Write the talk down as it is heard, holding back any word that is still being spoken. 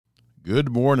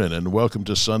Good morning and welcome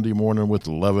to Sunday Morning with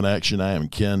Love in Action. I am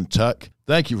Ken Tuck.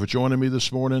 Thank you for joining me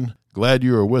this morning. Glad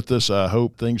you are with us. I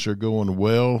hope things are going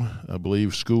well. I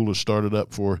believe school has started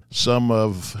up for some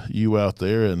of you out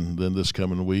there, and then this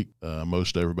coming week,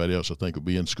 most everybody else I think will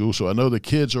be in school. So I know the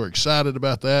kids are excited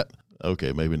about that.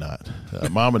 Okay, maybe not.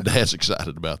 Mom and Dad's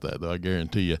excited about that, though, I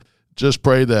guarantee you. Just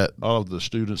pray that all of the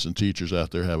students and teachers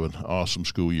out there have an awesome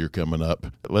school year coming up.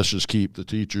 Let's just keep the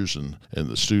teachers and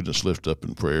the students lift up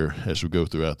in prayer as we go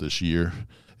throughout this year.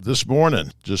 This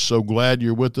morning, just so glad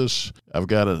you're with us. I've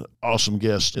got an awesome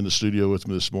guest in the studio with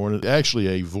me this morning. Actually,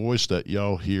 a voice that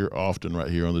y'all hear often right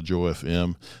here on the Joy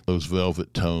FM, those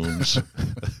velvet tones.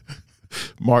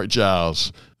 Mark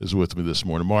Giles is with me this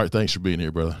morning. Mark, thanks for being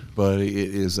here, brother. Buddy,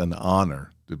 it is an honor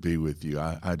to be with you.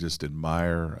 I just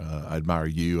admire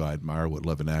you. I admire what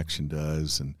Love in Action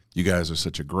does, and you guys are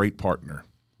such a great partner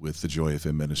with the Joy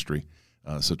FM ministry.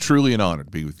 So truly an honor to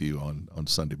be with you on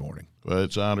Sunday morning. Well,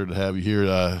 it's an honor to have you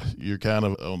here. You're kind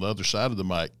of on the other side of the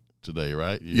mic today,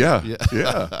 right? Yeah.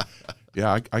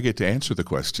 I get to answer the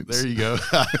questions. There you go.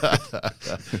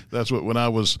 That's what when I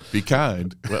was be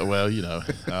kind. Well, you know,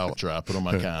 I'll try. Put on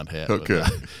my kind hat. Okay.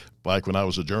 But, like when I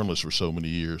was a journalist for so many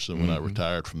years, and when I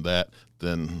retired from that,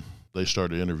 then they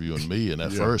started interviewing me, and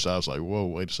at first I was like, "Whoa,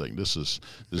 wait a second, this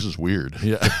is weird."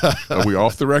 Yeah, are we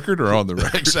off the record or on the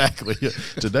record? Exactly.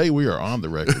 Today we are on the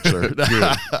record, sir.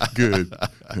 Good.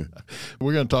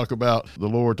 We're going to talk about the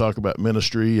Lord, talk about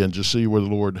ministry, and just see where the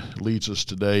Lord leads us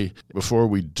today. Before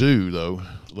we do, though,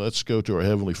 let's go to our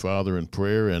Heavenly Father in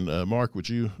prayer. And Mark, would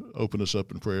you open us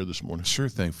up in prayer this morning? Sure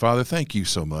thing. Father, thank you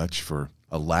so much for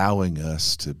allowing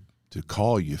us to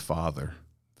call you Father.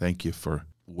 Thank you for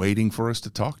waiting for us to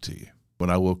talk to you. When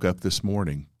I woke up this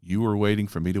morning, you were waiting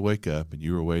for me to wake up, and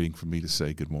you were waiting for me to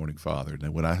say, "Good morning, Father."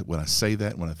 And when I say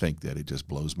that, when I think that, it just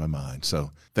blows my mind.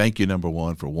 So thank you, number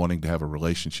one, for wanting to have a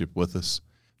relationship with us.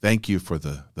 Thank you for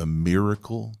the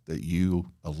miracle that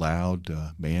you allowed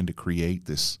man to create,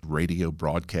 this radio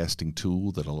broadcasting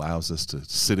tool that allows us to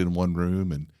sit in one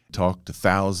room and talk to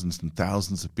thousands and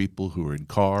thousands of people who are in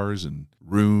cars and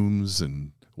rooms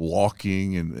and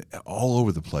walking and all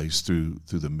over the place through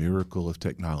the miracle of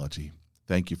technology.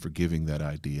 Thank you for giving that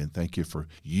idea, and thank you for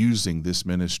using this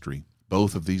ministry,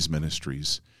 both of these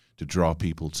ministries, to draw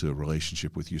people to a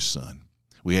relationship with your Son.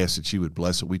 We ask that you would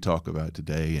bless what we talk about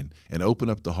today and open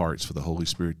up the hearts for the Holy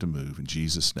Spirit to move. In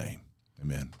Jesus' name,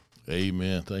 amen.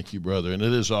 Amen. Thank you, brother. And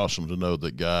it is awesome to know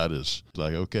that God is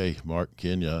like, okay, Mark,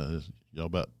 Kenya, y'all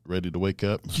about ready to wake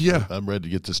up? Yeah. I'm ready to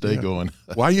get this day going.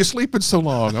 Why are you sleeping so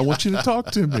long? I want you to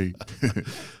talk to me.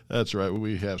 That's right.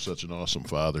 We have such an awesome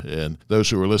Father. And those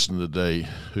who are listening today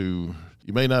who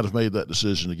you may not have made that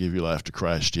decision to give your life to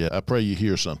Christ yet, I pray you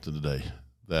hear something today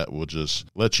that will just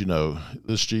let you know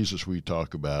this Jesus we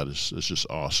talk about is just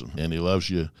awesome. And he loves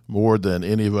you more than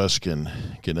any of us can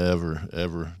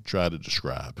ever try to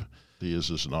describe. He is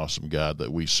just an awesome God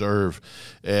that we serve.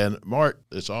 And Mark,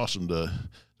 it's awesome to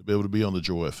be able to be on the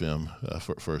Joy FM,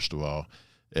 first of all,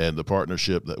 and the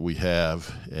partnership that we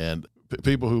have. And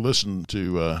people who listen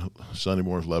to Sunday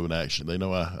Morning Love in Action, they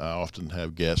know I often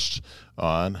have guests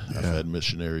on. Yeah. I've had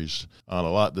missionaries on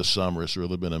a lot this summer. It's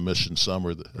really been a mission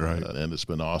summer, right. And it's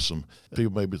been awesome.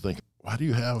 People may be thinking, why do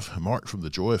you have Mark from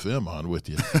the Joy FM on with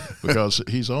you? Because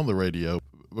he's on the radio.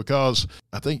 Because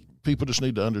I think people just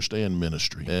need to understand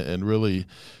ministry and really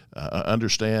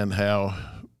understand how,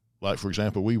 like, for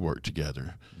example, we work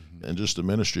together. And just the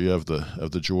ministry of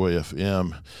the Joy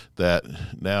FM, that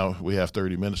now we have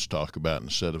 30 minutes to talk about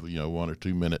instead of 1 or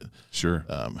 2 minute sure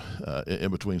in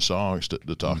between songs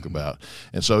to talk about.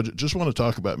 And so just want to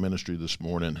talk about ministry this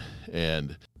morning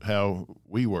and how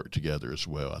we work together as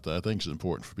well. I think it's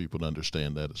important for people to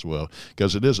understand that as well,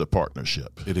 because it is a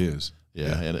partnership. It is.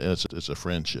 Yeah. And it's a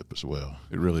friendship as well.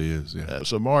 It really is. Yeah.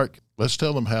 So Mark, let's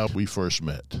tell them how we first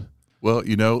met. Well,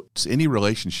 any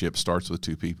relationship starts with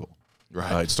two people.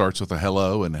 Right. It starts with a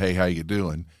hello and, hey, how you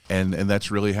doing? And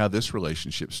that's really how this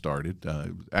relationship started.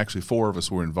 Actually, 4 of us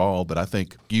were involved, but I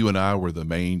think you and I were the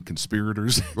main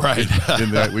conspirators. Right.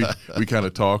 In that we kind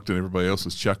of talked and everybody else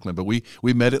was chuckling. But we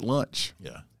met at lunch.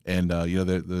 Yeah. And,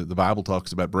 the Bible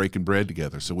talks about breaking bread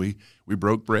together. So we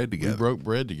broke bread together. We broke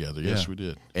bread together. Yes, we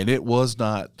did. And it was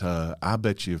not, I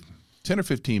bet you, 10 or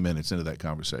 15 minutes into that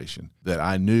conversation that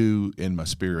I knew in my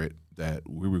spirit that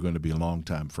we were going to be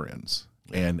longtime friends.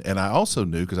 And I also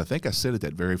knew, because I think I said at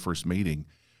that very first meeting,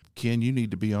 Ken, you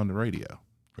need to be on the radio.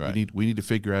 Right. We need to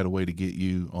figure out a way to get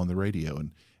you on the radio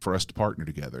and for us to partner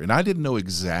together. And I didn't know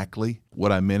exactly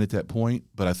what I meant at that point,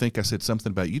 but I think I said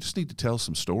something about you just need to tell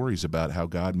some stories about how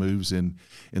God moves in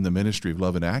the ministry of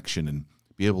Love in Action and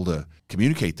be able to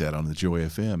communicate that on the Joy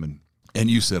FM. And And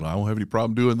you said, I don't have any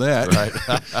problem doing that.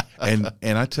 Right.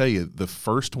 And I tell you, the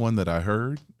first one that I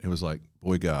heard, it was like,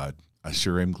 boy, God, I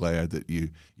sure am glad that you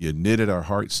knitted our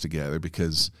hearts together,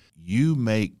 because you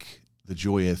make the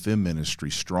Joy FM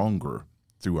ministry stronger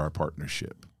through our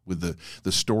partnership with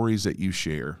the stories that you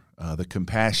share, the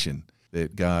compassion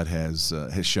that God has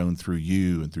shown through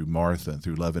you and through Martha and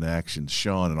through Love in Action,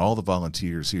 Sean, and all the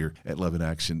volunteers here at Love in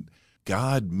Action.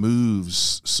 God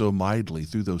moves so mightily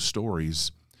through those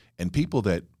stories, and people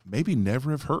that maybe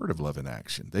never have heard of Love in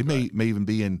Action. They may even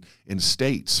be in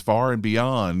states far and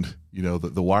beyond,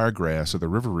 the Wiregrass or the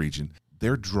river region.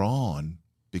 They're drawn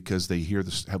because they hear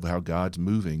how God's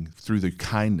moving through the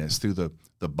kindness, through the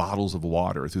bottles of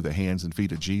water, through the hands and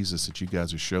feet of Jesus that you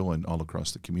guys are showing all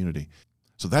across the community.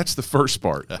 So that's the first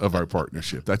part of our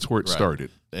partnership. That's where it started.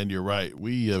 And you're right.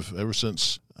 We have, ever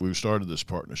since we started this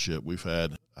partnership, we've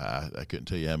had, I couldn't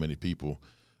tell you how many people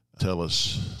tell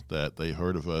us that they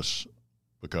heard of us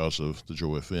because of the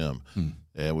Joy FM.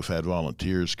 And we've had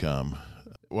volunteers come.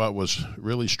 What was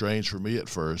really strange for me at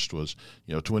first was,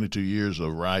 22 years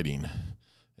of writing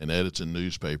and editing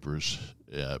newspapers.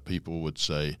 People would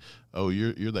say, "Oh,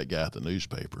 you're that guy at the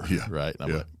newspaper," right? And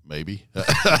I'm like, maybe.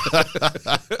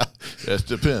 It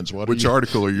depends. Which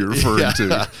article are you referring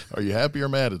to? Are you happy or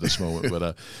mad at this moment?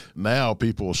 But now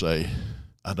people will say,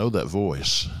 "I know that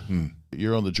voice.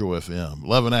 You're on the Joy FM,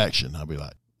 Love in Action." I'll be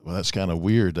like, well, that's kind of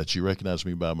weird that you recognize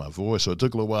me by my voice. So it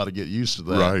took a little while to get used to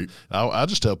that. Right. I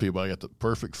just tell people I got the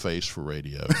perfect face for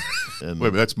radio. And,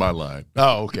 wait, that's my line.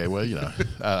 Oh, okay. Well,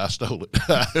 I stole it.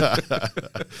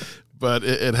 But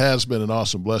it has been an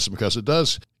awesome blessing, because it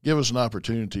does give us an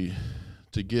opportunity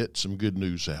to get some good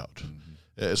news out. Mm-hmm.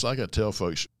 It's like I tell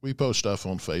folks, we post stuff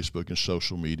on Facebook and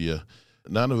social media.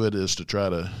 None of it is to try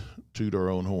to toot our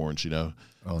own horns,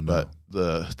 Oh, no. But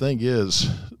the thing is,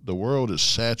 the world is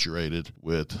saturated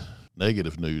with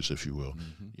negative news, if you will.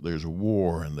 Mm-hmm. There's a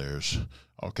war, and there's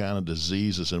all kind of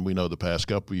diseases, and we know the past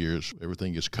couple of years,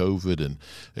 everything is COVID, and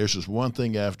there's just one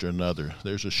thing after another.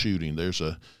 There's a shooting, there's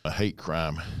a hate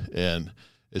crime, and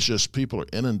it's just people are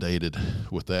inundated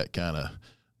with that kind of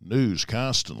news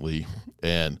constantly,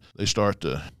 and they start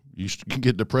to you can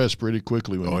get depressed pretty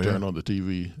quickly when you turn on the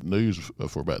TV news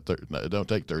for about 30. It don't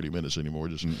take 30 minutes anymore.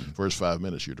 Just first 5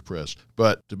 minutes, you're depressed.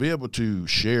 But to be able to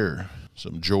share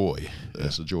some joy,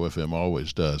 as the Joy FM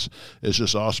always does, it's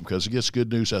just awesome, because it gets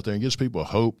good news out there and gives people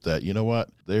hope that,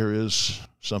 there is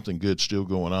something good still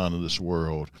going on in this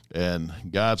world, and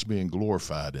God's being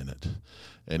glorified in it.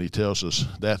 And he tells us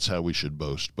that's how we should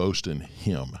boast in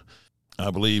him. I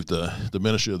believe the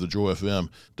ministry of the Joy FM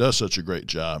does such a great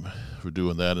job for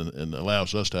doing that, and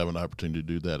allows us to have an opportunity to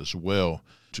do that as well,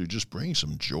 to just bring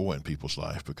some joy in people's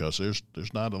life, because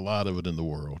there's not a lot of it in the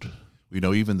world.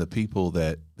 Even the people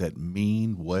that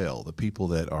mean well, the people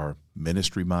that are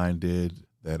ministry-minded,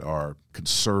 that are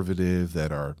conservative,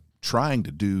 that are trying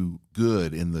to do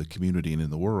good in the community and in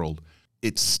the world,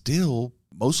 it's still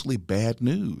mostly bad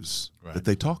news that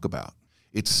they talk about.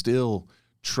 It's still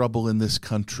trouble in this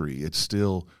country. It's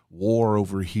still war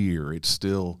over here. It's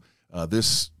still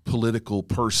this political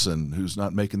person who's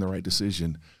not making the right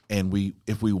decision. And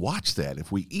if we watch that,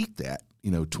 if we eat that,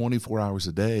 24 hours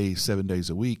a day, 7 days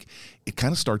a week, it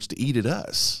kind of starts to eat at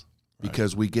us,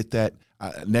 because we get that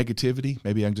negativity.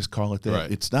 Maybe I can just call it that.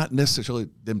 Right. It's not necessarily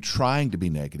them trying to be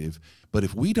negative, but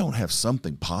if we don't have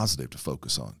something positive to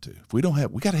focus on to, we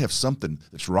got to have something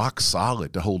that's rock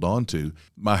solid to hold on to.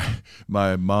 My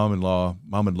mom in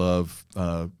love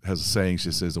has a saying.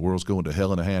 She says, "The world's going to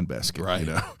hell in a handbasket."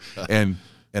 Right.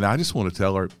 And I just want to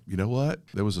tell her, you know what?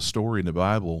 There was a story in the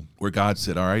Bible where God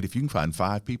said, all right, if you can find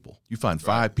 5 people,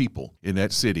 five people in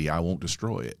that city, I won't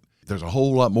destroy it. There's a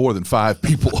whole lot more than 5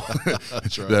 people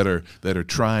that are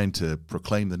trying to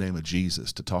proclaim the name of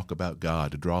Jesus, to talk about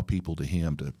God, to draw people to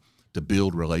him, to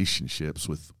build relationships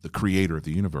with the creator of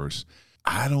the universe.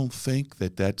 I don't think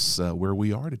that's where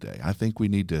we are today. I think we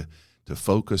need to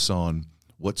focus on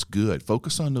what's good.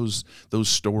 Focus on those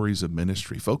stories of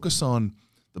ministry. Focus on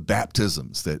the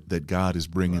baptisms that God is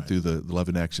bringing through the Love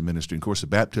in Action ministry. And of course, the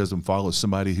baptism follows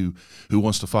somebody who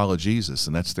wants to follow Jesus,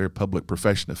 and that's their public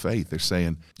profession of faith. They're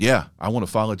saying, yeah, I want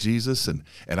to follow Jesus, and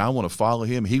I want to follow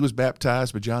him. He was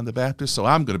baptized by John the Baptist, so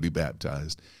I'm going to be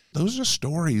baptized. Those are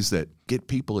stories that get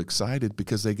people excited,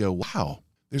 because they go, wow,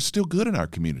 there's still good in our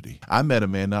community. I met a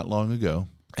man not long ago,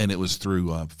 and it was through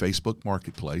Facebook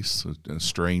Marketplace, a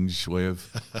strange way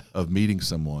of meeting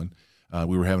someone.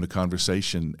 We were having a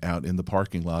conversation out in the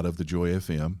parking lot of the Joy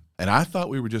FM, and I thought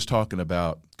we were just talking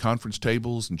about conference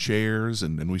tables and chairs,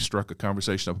 and we struck a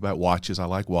conversation up about watches. I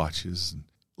like watches.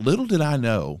 Little did I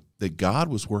know that God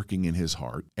was working in his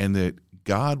heart, and that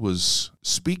God was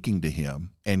speaking to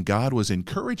him and God was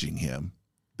encouraging him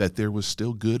that there was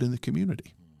still good in the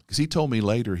community. Because he told me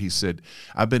later, he said,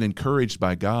 I've been encouraged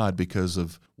by God because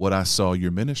of what I saw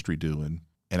your ministry doing,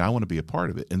 and I want to be a part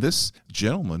of it. And this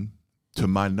gentleman, to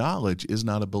my knowledge, is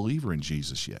not a believer in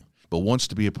Jesus yet, but wants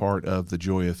to be a part of the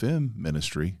Joy FM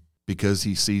ministry because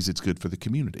he sees it's good for the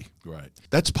community. Right.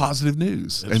 That's positive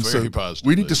news. It's very positive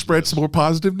we need to news, spread yes. some more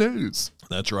positive news.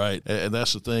 That's right. And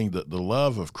that's the thing, that the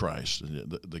love of Christ,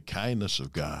 the kindness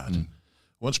of God,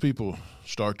 once people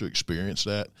start to experience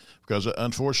that, because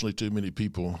unfortunately too many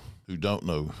people who don't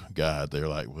know God, they're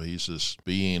like, well, he's this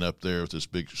being up there with this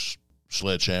big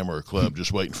sledgehammer or club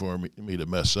just waiting for me to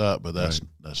mess up, but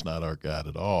that's not our God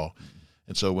at all.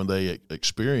 And so when they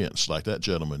experience, like that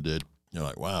gentleman did, you're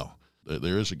like, wow,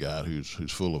 there is a God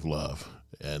who's full of love.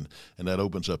 And that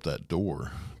opens up that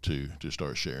door to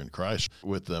start sharing Christ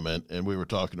with them. And we were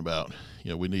talking about,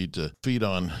 we need to feed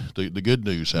on the good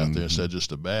news out there instead of just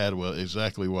the bad. Well,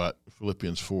 exactly what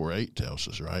Philippians 4:8 tells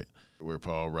us, right? Where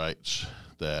Paul writes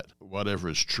that whatever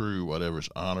is true, whatever is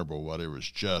honorable, whatever is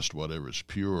just, whatever is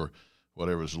pure,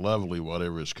 whatever is lovely,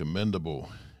 whatever is commendable,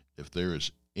 if there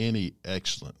is any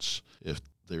excellence, if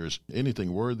there is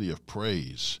anything worthy of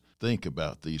praise, think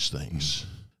about these things.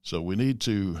 So we need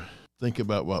to think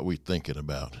about what we're thinking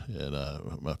about. And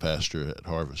my pastor at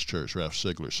Harvest Church, Ralph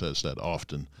Sigler, says that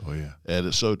often. Oh, yeah. And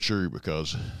it's so true,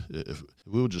 because if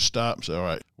we would just stop and say, all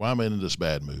right, why am I in this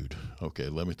bad mood? Okay,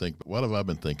 let me think, what have I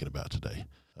been thinking about today?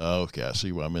 Okay, I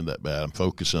see why I'm in that bad. I'm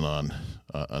focusing on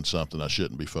something I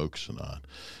shouldn't be focusing on.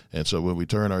 And so when we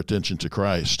turn our attention to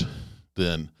Christ,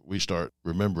 then we start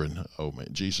remembering, oh, man,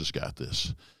 Jesus got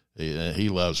this. He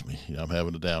loves me. I'm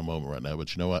having a down moment right now,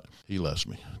 but you know what? He loves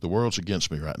me. The world's against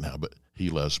me right now, but he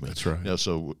loves me. That's right.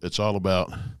 So it's all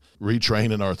about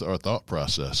retraining our thought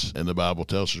process, and the Bible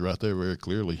tells us right there very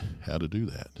clearly how to do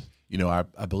that.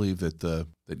 I believe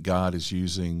that God is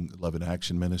using Love in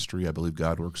Action ministry. I believe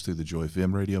God works through the Joy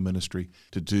FM radio ministry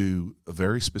to do a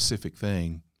very specific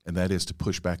thing, and that is to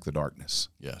push back the darkness.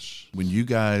 Yes. When you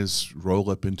guys roll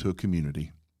up into a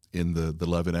community in the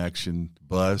Love in Action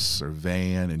bus or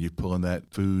van, and you're pulling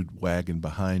that food wagon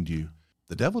behind you,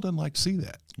 the devil doesn't like to see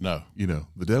that. No.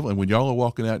 The devil, and when y'all are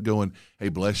walking out going, hey,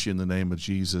 bless you in the name of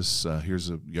Jesus,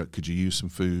 could you use some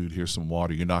food? Here's some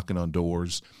water. You're knocking on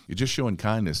doors. You're just showing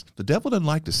kindness. The devil doesn't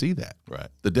like to see that. Right.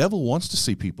 The devil wants to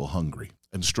see people hungry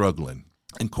and struggling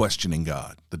and questioning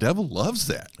God. The devil loves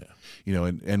that.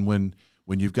 Yeah. And when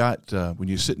you've got, when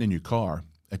you're sitting in your car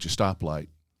at your stoplight,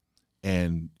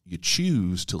 and you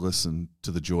choose to listen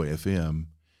to the Joy FM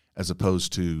as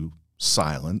opposed to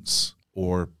silence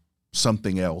or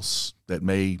something else that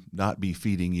may not be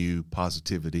feeding you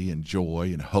positivity and joy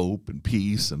and hope and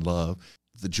peace and love,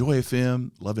 the Joy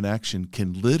FM, Love in Action,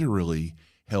 can literally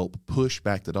help push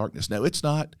back the darkness. Now, it's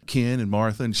not Ken and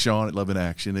Martha and Sean at Love in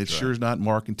Action. It sure is not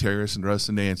Mark and Terrace and Russ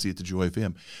and Nancy at the Joy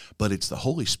FM, but it's the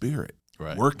Holy Spirit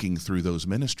working through those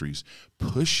ministries,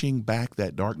 pushing back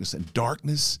that darkness. And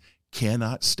darkness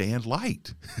cannot stand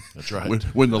light. That's right.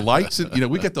 when the lights,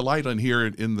 we got the light on here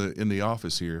in the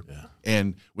office here,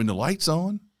 and when the light's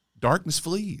on, darkness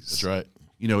flees. That's right.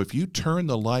 If you turn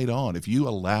the light on, if you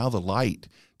allow the light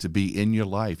to be in your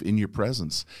life, in your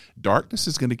presence, darkness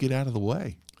is going to get out of the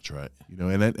way. That's right.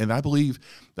 And I believe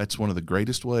that's one of the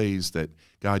greatest ways that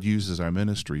God uses our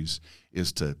ministries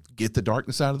is to get the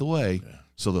darkness out of the way,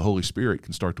 so the Holy Spirit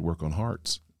can start to work on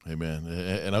hearts. Amen.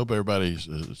 And I hope everybody's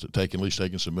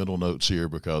taking some mental notes here,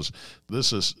 because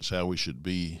this is how we should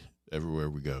be everywhere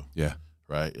we go. Yeah.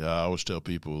 Right. I always tell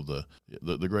people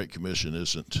the Great Commission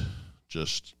isn't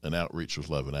just an outreach with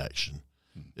Love in Action.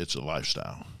 It's a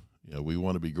lifestyle. We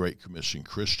want to be Great Commission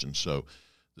Christians. So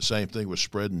the same thing with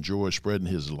spreading joy, spreading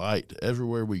His light.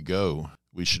 Everywhere we go,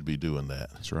 we should be doing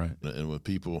that. That's right. And when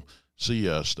people see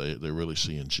us, they're really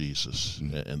seeing Jesus,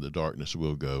 and the darkness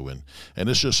will go. And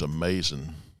it's just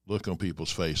amazing. Look on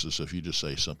people's faces if you just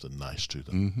say something nice to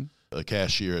them. A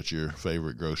cashier at your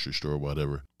favorite grocery store,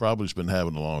 whatever, probably has been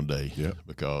having a long day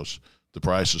because the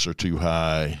prices are too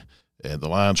high and the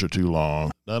lines are too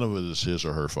long. None of it is his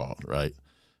or her fault, right?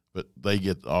 But they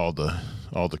get all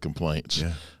the complaints.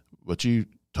 Yeah. But you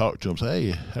talk to them,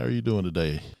 say, hey, how are you doing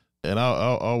today? And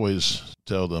I'll always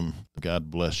tell them, God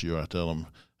bless you. Or I tell them,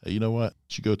 hey, you know what?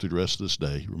 As you go through the rest of this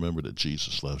day, remember that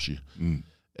Jesus loves you.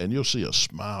 And you'll see a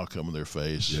smile come in their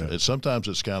face. Yeah. And sometimes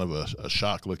it's kind of a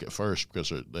shock look at first,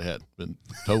 because they hadn't been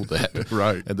told that.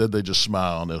 Right. And then they just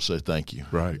smile and they'll say thank you.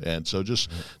 Right. And so just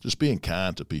being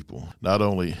kind to people not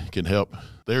only can help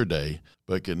their day,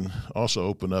 but can also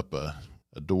open up a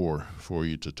door for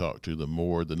you to talk to them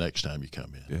more the next time you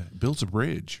come in. Yeah. It builds a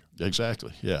bridge.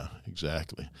 Exactly. Yeah,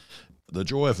 exactly. The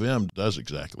Joy FM does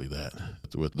exactly that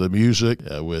with the music,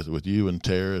 with you and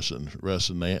Terrace and Russ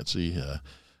and Nancy.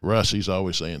 Russ, he's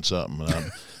always saying something.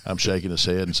 And I'm shaking his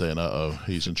head and saying, "Uh-oh,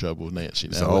 he's in trouble with Nancy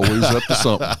now." It's always up to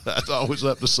something. It's always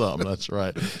up to something. That's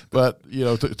right. But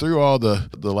through all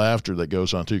the laughter that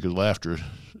goes on too, because laughter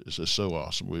is just so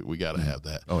awesome. We got to have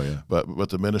that. Oh yeah. But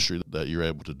the ministry that you're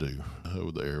able to do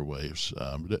over the airwaves,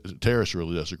 Terrace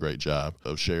really does a great job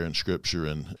of sharing Scripture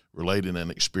and relating an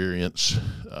experience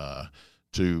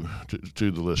to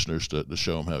the listeners to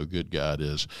show them how good God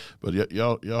is. But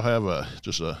y'all have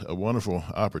just a wonderful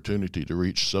opportunity to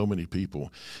reach so many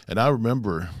people. And I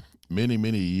remember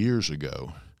many years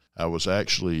ago, I was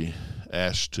actually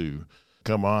asked to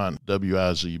come on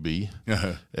WIZB,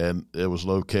 and it was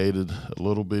located a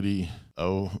little bitty,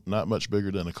 not much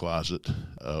bigger than a closet,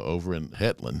 over in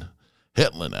Hetland,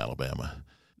 Alabama.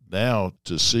 Now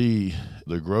to see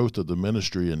the growth of the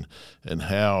ministry and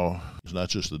how it's not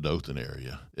just the Dothan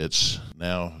area, it's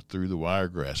now through the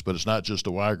Wiregrass, but it's not just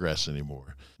the Wiregrass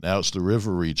anymore. Now it's the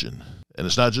river region, and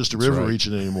it's not just the river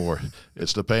region anymore.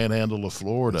 It's the Panhandle of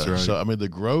Florida. That's right. So I mean, the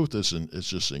growth is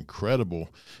just incredible.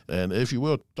 And if you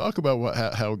will, talk about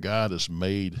how God has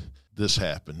made this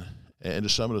happen, and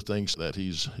just some of the things that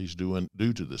he's doing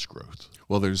due to this growth.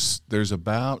 Well, there's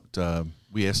about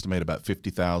we estimate about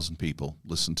 50,000 people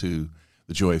listen to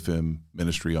the Joy FM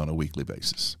ministry on a weekly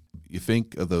basis. You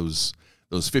think of those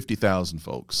 50,000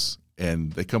 folks,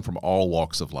 and they come from all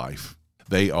walks of life.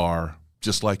 They are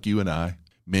just like you and I,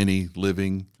 many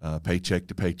living paycheck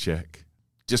to paycheck,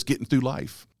 just getting through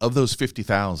life. Of those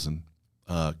 50,000,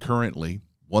 currently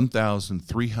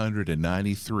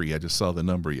 1,393, I just saw the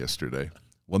number yesterday,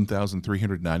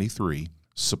 1,393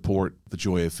 support the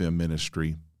Joy FM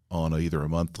ministry on either a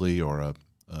monthly or an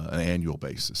annual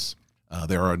basis.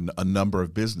 There are a number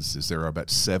of businesses. There are about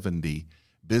 70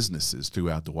 businesses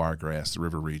throughout the Wiregrass, the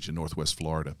river region, Northwest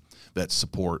Florida, that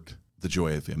support the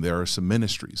Joy FM. There are some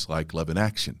ministries like Love in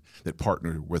Action that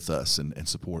partner with us and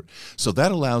support. So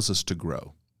that allows us to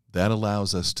grow. That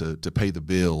allows us to pay the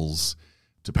bills,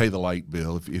 to pay the light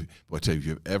bill. If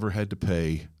you've ever had to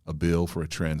pay a bill for a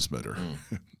transmitter,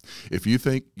 if you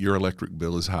think your electric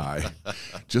bill is high,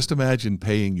 just imagine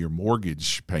paying your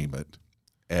mortgage payment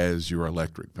as your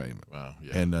electric payment. Wow.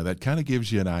 Yeah. And that kind of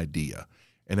gives you an idea.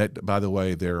 And that, by the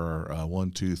way, there are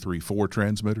 4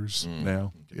 transmitters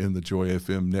now in the Joy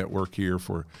FM network here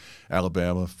for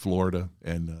Alabama, Florida,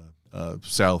 and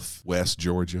Southwest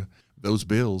Georgia. Those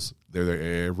bills, they're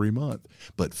there every month.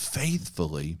 But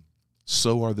faithfully,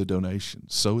 so are the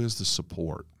donations. So is the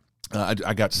support.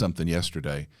 I got something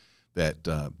yesterday that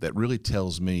really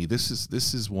tells me this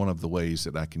is one of the ways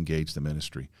that I can gauge the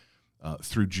ministry.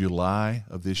 Through July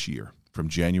of this year, from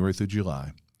January through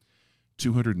July,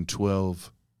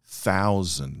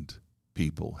 212,000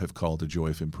 people have called the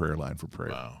Joy FM prayer line for prayer.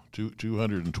 Wow,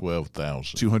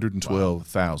 212,000.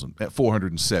 212,000 at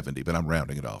 470, but I'm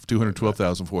rounding it off.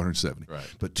 212,470. Right.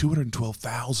 But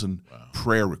 212,000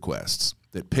 prayer requests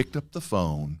that picked up the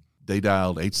phone. They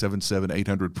dialed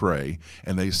 877-800-PRAY,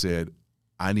 and they said,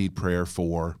 I need prayer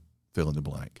for fill in the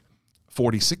blank.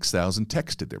 46,000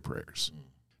 texted their prayers.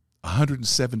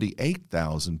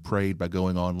 178,000 prayed by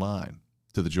going online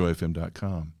to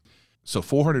thejoyfm.com. So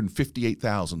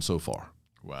 458,000 so far.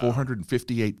 Wow.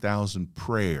 458,000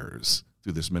 prayers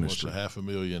through this ministry. Well, it's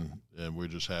 500,000, and we're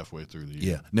just halfway through the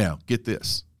year. Yeah. Now, get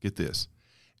this.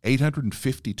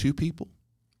 852 people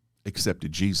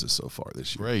accepted Jesus so far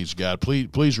this year. Praise God.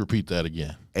 Please repeat that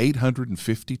again.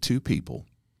 852 people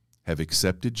have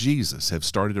accepted Jesus, have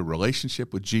started a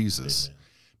relationship with Jesus. Amen.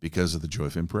 Because of the Joy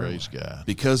FM prayer Praise line. God.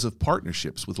 Because of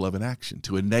partnerships with Love in Action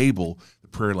to enable the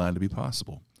prayer line to be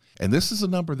possible. And this is a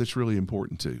number that's really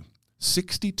important too.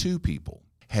 62 people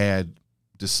had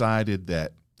decided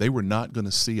that they were not going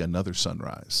to see another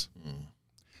sunrise.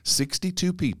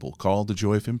 62 people called the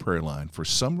Joy FM prayer line for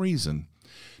some reason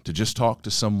to just talk to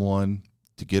someone,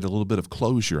 to get a little bit of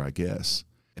closure, I guess,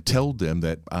 and told them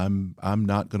that I'm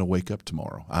not going to wake up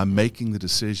tomorrow. I'm making the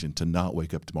decision to not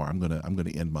wake up tomorrow. I'm going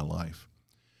to end my life.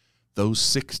 Those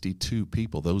 62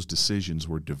 people, those decisions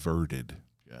were diverted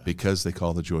because they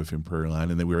called the Joy FM prayer line,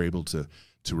 and then we were able to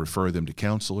refer them to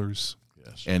counselors.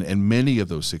 Yes. And many of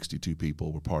those 62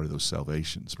 people were part of those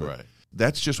salvations. But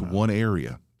that's just one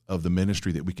area of the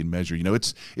ministry that we can measure. You know,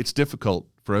 it's difficult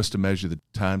for us to measure the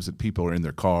times that people are in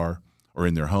their car or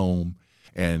in their home,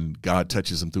 and God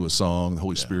touches them through a song, the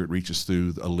Holy Spirit reaches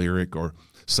through a lyric or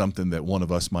something that one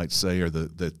of us might say, or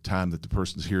the time that the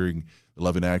person's hearing the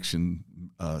Love in Action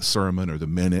sermon or the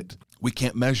minute. We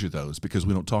can't measure those because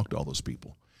we don't talk to all those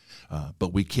people.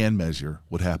 But we can measure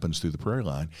what happens through the prayer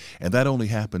line, and that only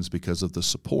happens because of the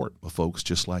support of folks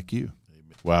just like you.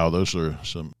 Wow, those are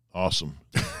some awesome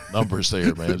numbers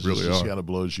there, man. It really just are. kind of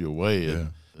blows you away. Yeah.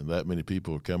 And that many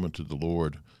people are coming to the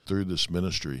Lord through this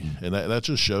ministry. And that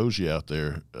just shows you out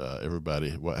there, everybody,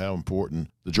 how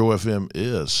important the Joy FM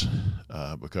is,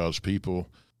 because people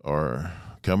are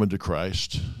coming to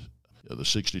Christ. The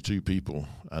 62 people,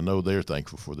 I know they're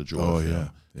thankful for the Joy FM,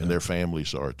 yeah. and their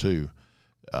families are too.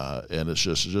 And it's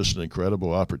just an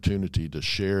incredible opportunity to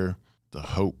share the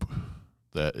hope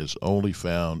that is only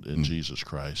found in Jesus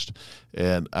Christ.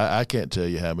 And I can't tell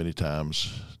you how many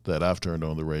times that I've turned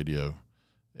on the radio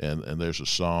and there's a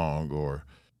song, or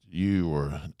you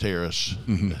or Terrace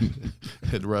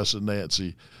and Russ and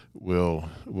Nancy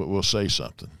will say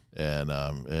something, and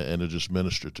it'll just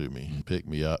minister to me, pick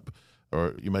me up.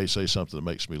 Or you may say something that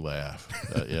makes me laugh.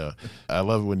 I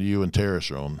love when you and Terrace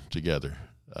are on together.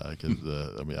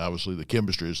 Obviously the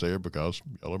chemistry is there because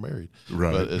y'all are married.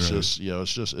 Right. But it's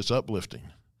it's uplifting.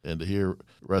 And to hear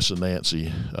Russ and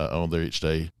Nancy on there each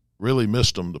day, really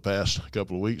missed them the past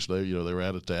couple of weeks. They were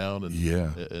out of town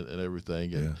and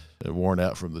everything, and worn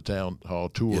out from the town hall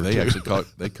tour. Yeah, they actually caught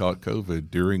COVID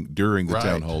during the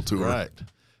town hall tour. Right.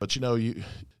 But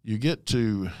you get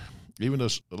to, even though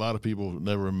a lot of people have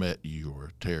never met you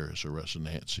or Terrace or Russ and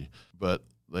Nancy, but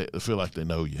they feel like they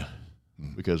know you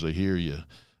because they hear you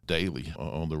daily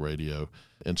on the radio.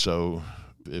 And so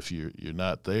if you're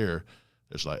not there,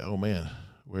 it's like, oh man,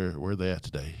 where are they at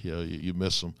today? You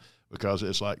miss them because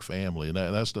it's like family. And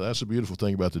that's the beautiful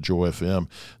thing about the Joy FM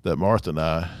that Martha and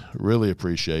I really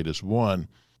appreciate is, one,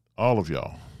 all of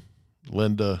y'all,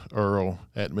 Linda, Earl,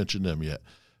 hadn't mentioned them yet,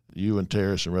 you and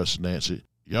Terrace and Russ and Nancy,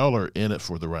 y'all are in it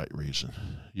for the right reason.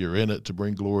 You're in it to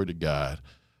bring glory to God,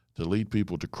 to lead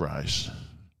people to Christ,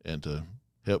 and to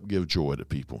help give joy to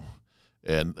people.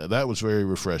 And that was very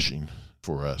refreshing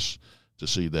for us to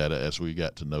see that as we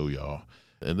got to know y'all.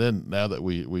 And then now that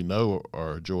we know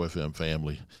our Joy FM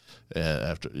family, and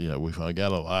after we've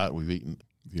got a lot, we've eaten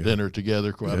dinner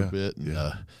together quite a bit, and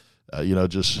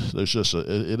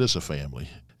it is a family,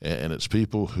 and it's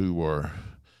people who are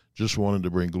just wanting to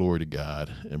bring glory to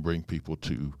God and bring people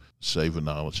to saving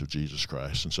knowledge of Jesus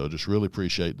Christ. And so just really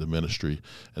appreciate the ministry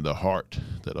and the heart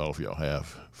that all of y'all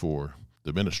have for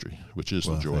the ministry, which is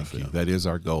the Joy FM. That is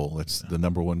our goal. That's the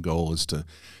number one goal, is to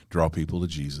draw people to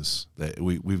Jesus. That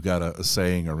we've got a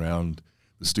saying around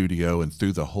the studio and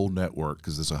through the whole network,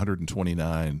 because there's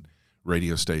 129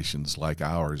 radio stations like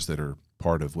ours that are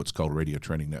part of what's called Radio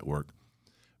Training Network.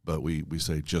 But we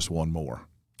say just one more.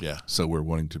 Yeah. So we're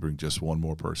wanting to bring just one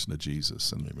more person to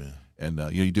Jesus. And, Amen.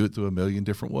 And you do it through a million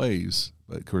different ways.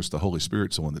 But, of course, the Holy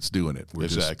Spirit's the one that's doing it. We're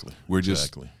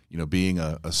just being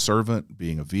a servant,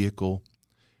 being a vehicle,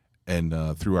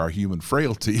 and through our human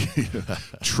frailty,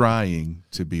 trying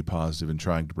to be positive and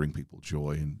trying to bring people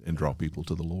joy and draw people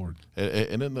to the Lord.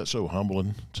 And isn't that so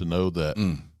humbling to know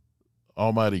that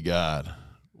Almighty God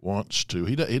wants to,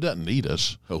 he doesn't need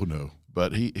us. Oh, no.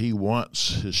 But he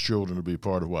wants his children to be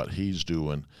part of what he's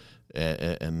doing.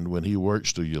 And when he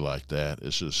works through you like that,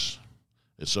 it's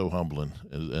so humbling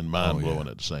and mind-blowing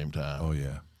at the same time. Oh,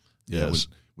 yeah. Yes.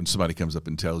 When somebody comes up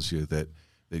and tells you that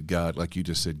God, like you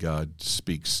just said, God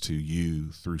speaks to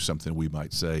you through something we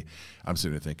might say, I'm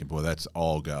sitting there thinking, boy, that's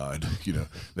all God.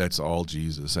 That's all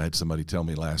Jesus. I had somebody tell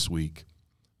me last week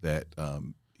that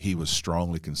he was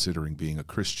strongly considering being a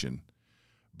Christian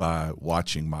by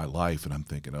watching my life, and I'm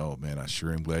thinking, oh man, I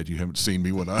sure am glad you haven't seen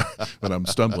me when I'm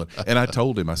stumbling. And I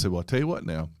told him, I said, well, I'll tell you what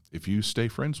now, if you stay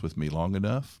friends with me long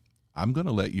enough, I'm going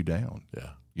to let you down. Yeah.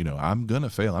 I'm going to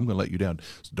fail. I'm going to let you down.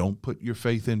 So don't put your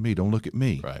faith in me. Don't look at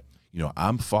me. Right.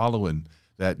 I'm following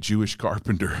that Jewish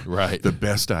carpenter right. the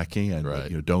best I can.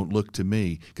 Right. But, don't look to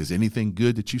me, because anything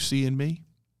good that you see in me,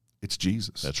 it's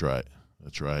Jesus. That's right.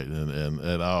 That's right.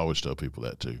 And I always tell people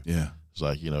that too. Yeah. It's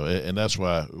like, and that's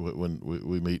why when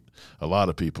we meet a lot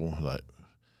of people, like,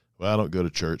 well, I don't go to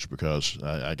church because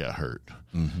I got hurt.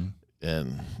 Mm-hmm.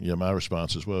 And, my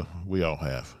response is, well, we all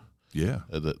have. Yeah.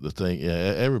 The thing,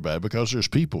 everybody, because there's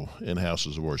people in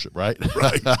houses of worship, right?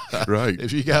 Right.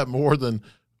 If you got more than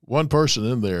one person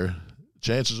in there,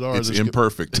 chances are it's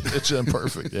imperfect. It's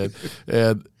imperfect.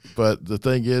 But the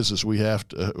thing is we have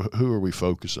to, who are we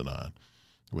focusing on?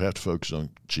 We have to focus on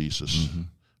Jesus. Mm-hmm.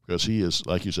 Because he is,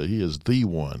 like you said, he is the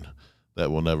one that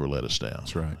will never let us down.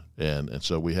 That's right. And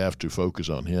so we have to focus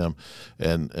on him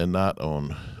and not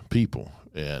on people.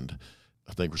 And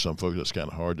I think for some folks that's kind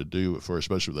of hard to do at first,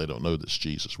 especially if they don't know this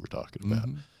Jesus we're talking about.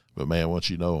 Mm-hmm. But man, once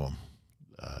you know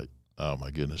him, oh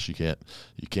my goodness, you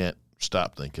can't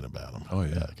stop thinking about him. Oh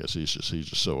yeah, because he's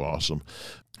just so awesome.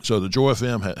 So the Joy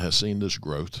FM has seen this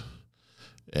growth,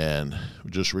 And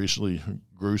just recently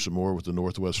grew some more with the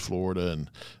Northwest Florida, and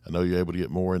I know you're able to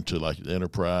get more into like the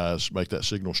Enterprise, make that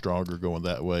signal stronger going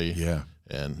that way. Yeah.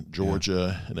 And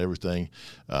Georgia and everything.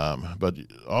 But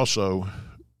also,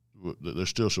 there's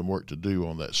still some work to do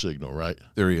on that signal, right?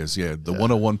 There is, yeah. The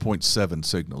 101.7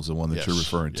 signal is the one that you're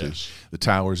referring to. Yes. The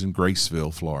tower's in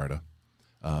Graceville, Florida.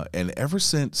 And ever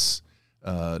since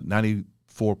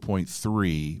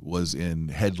 94.3 was in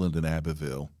Headland and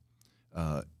Abbeville,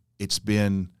 it's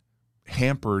been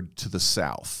hampered to the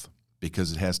south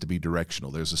because it has to be directional.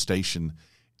 There's a station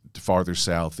farther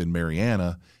south in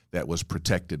Marianna that was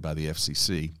protected by the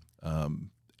FCC.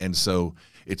 And so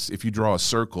if you draw a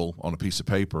circle on a piece of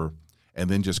paper and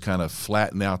then just kind of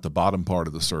flatten out the bottom part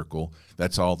of the circle,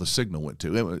 that's all the signal went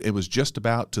to. It was just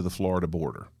about to the Florida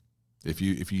border. If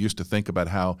you used to think about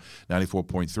how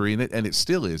 94.3, and it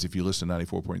still is, if you listen to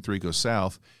 94.3 go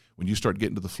south, when you start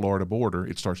getting to the Florida border,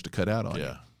 it starts to cut out on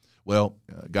you. Well,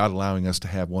 God allowing us to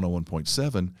have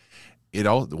 101.7, the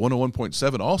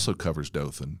 101.7 also covers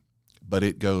Dothan, but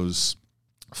it goes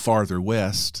farther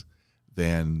west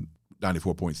than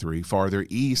 94.3, farther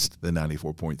east than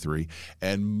 94.3,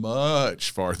 and much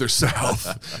farther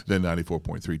south than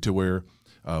 94.3, to where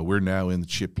we're now in the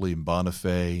Chipley and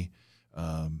Bonifay,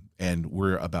 and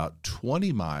we're about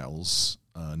 20 miles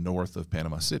north of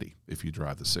Panama City if you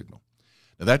drive the signal.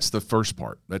 Now, that's the first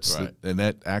part. That's right. And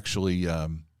that actually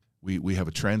we have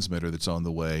a transmitter that's on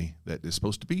the way that is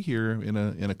supposed to be here in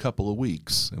a couple of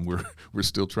weeks, and we're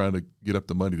still trying to get up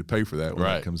the money to pay for that when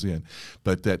that comes in.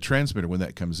 But that transmitter, when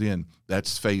that comes in,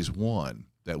 that's phase one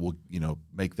that will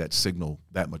make that signal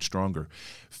that much stronger.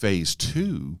 Phase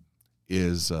two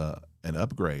is an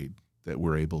upgrade that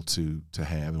we're able to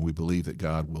have, and we believe that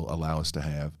God will allow us to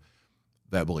have,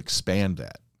 that will expand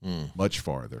that much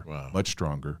farther, much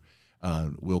stronger.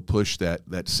 We'll push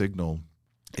that signal.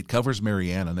 It covers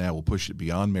Marianna now. We'll push it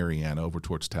beyond Marianna over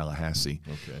towards Tallahassee.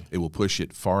 Okay. It will push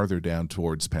it farther down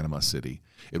towards Panama City.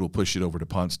 It will push it over to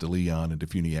Ponce de Leon and to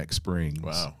Funiac Springs.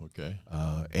 Wow, okay.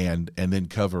 And then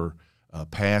cover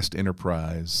past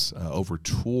Enterprise over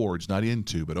towards, not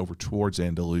into, but over towards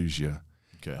Andalusia.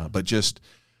 Okay. But just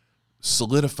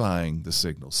solidifying the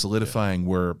signal, solidifying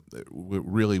where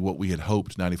really what we had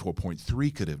hoped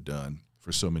 94.3 could have done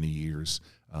for so many years.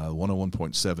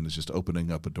 101.7 is just opening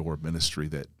up a door of ministry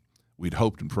that we'd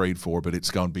hoped and prayed for, but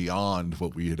it's gone beyond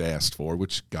what we had asked for,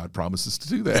 which God promises to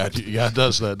do that. Yeah, it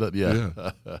does that. Yeah.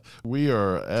 We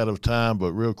are out of time,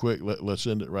 but real quick, let's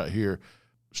end it right here.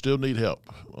 Still need help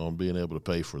on being able to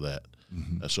pay for that.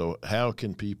 Mm-hmm. So how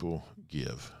can people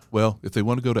give? Well, if they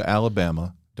want to go to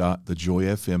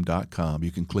alabama.thejoyfm.com,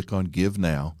 you can click on Give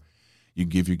Now. You can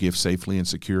give your gift safely and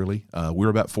securely. We're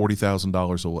about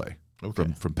 $40,000 away.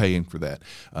 Okay. From paying for that.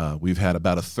 We've had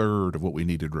about a third of what we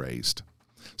needed raised.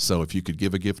 So if you could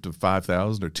give a gift of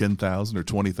 $5,000 or $10,000 or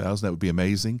 $20,000, that would be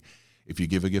amazing. If you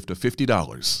give a gift of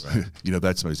 $50,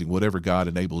 that's amazing. Whatever God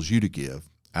enables you to give,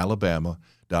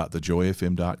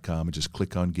 alabama.thejoyfm.com, and just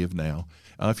click on Give Now.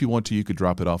 If you want to, you could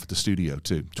drop it off at the studio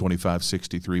too,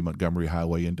 2563 Montgomery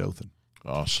Highway in Dothan.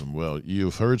 Awesome. Well,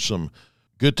 you've heard some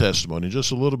good testimony,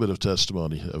 just a little bit of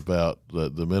testimony about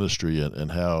the ministry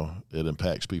and how it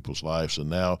impacts people's lives,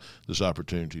 and now this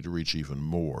opportunity to reach even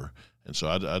more. And so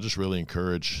I just really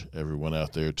encourage everyone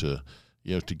out there to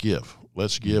give.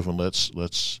 Let's give, and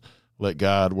let's let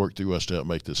God work through us to help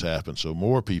make this happen, so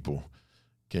more people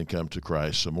can come to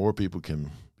Christ, so more people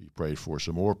can be prayed for,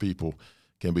 so more people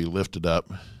can be lifted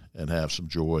up and have some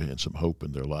joy and some hope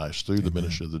in their lives through the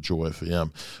ministry of the Joy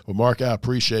FM. Well, Mark, I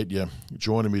appreciate you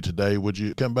joining me today. Would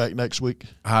you come back next week?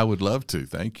 I would love to.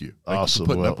 Thank you. Awesome. Thank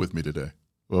you for putting up with me today.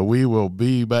 Well, we will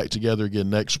be back together again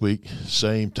next week.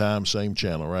 Same time, same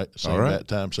channel, right? Same bat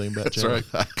time, same bat channel.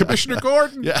 That's right. Commissioner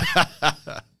Gordon. Yeah.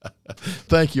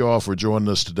 Thank you all for joining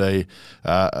us today.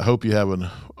 I hope you have an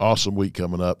awesome week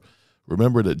coming up.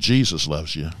 Remember that Jesus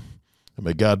loves you. And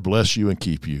may God bless you and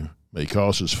keep you. May he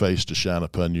cause his face to shine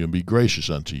upon you and be gracious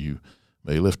unto you.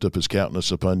 May he lift up his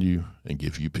countenance upon you and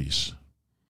give you peace.